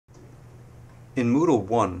In Moodle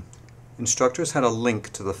 1, instructors had a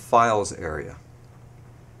link to the Files area,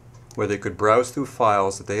 where they could browse through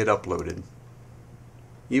files that they had uploaded,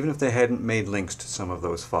 even if they hadn't made links to some of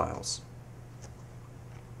those files.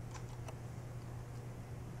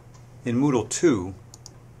 In Moodle 2,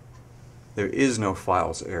 there is no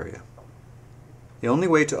Files area. The only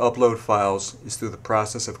way to upload files is through the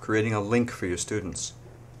process of creating a link for your students.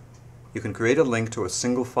 You can create a link to a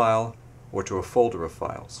single file or to a folder of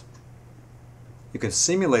files. You can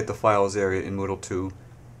simulate the Files area in Moodle 2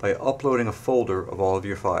 by uploading a folder of all of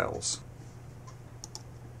your files.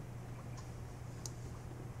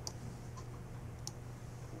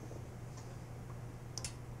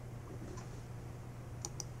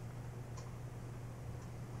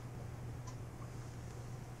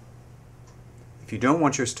 If you don't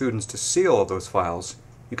want your students to see all of those files,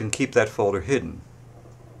 you can keep that folder hidden.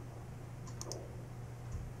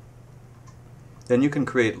 Then you can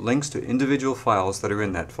create links to individual files that are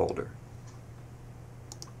in that folder.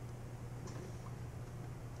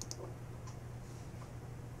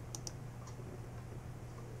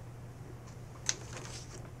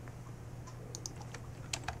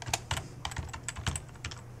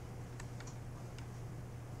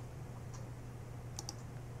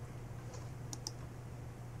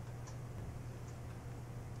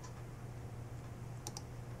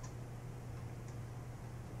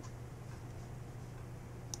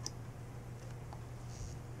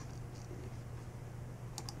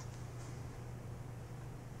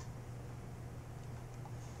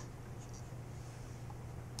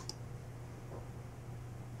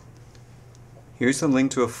 Here's the link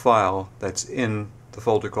to a file that's in the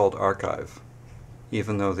folder called Archive,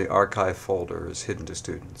 even though the Archive folder is hidden to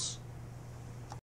students.